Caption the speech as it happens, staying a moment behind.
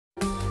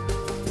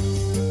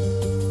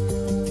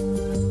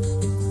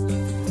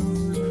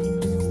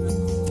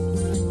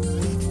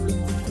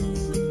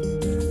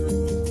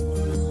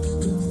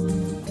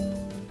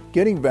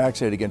Getting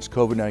vaccinated against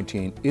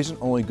COVID-19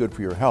 isn't only good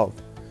for your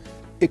health,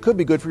 it could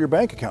be good for your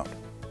bank account.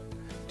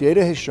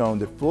 Data has shown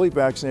that fully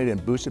vaccinated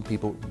and boosted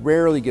people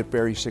rarely get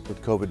very sick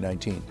with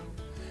COVID-19.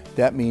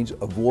 That means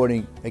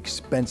avoiding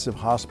expensive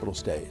hospital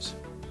stays.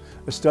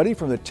 A study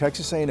from the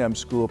Texas A&M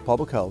School of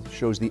Public Health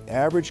shows the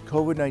average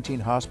COVID-19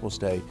 hospital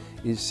stay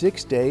is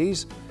 6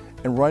 days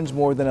and runs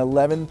more than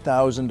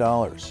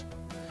 $11,000.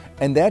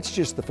 And that's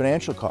just the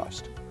financial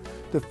cost.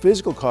 The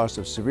physical cost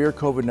of severe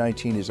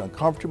COVID-19 is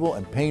uncomfortable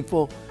and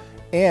painful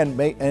and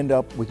may end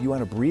up with you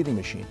on a breathing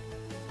machine.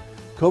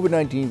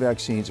 COVID-19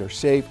 vaccines are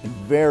safe and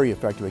very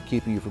effective at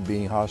keeping you from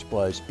being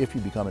hospitalized if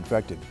you become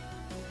infected.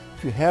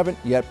 If you haven't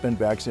yet been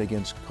vaccinated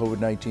against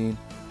COVID-19,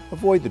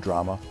 avoid the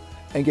drama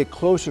and get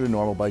closer to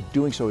normal by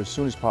doing so as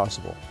soon as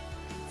possible.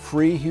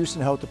 Free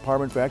Houston Health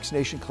Department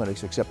vaccination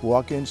clinics accept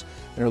walk-ins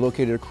and are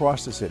located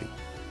across the city.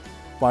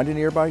 Find a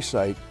nearby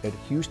site at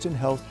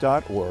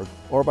houstonhealth.org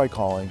or by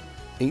calling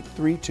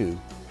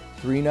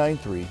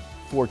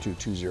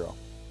 832-393-4220.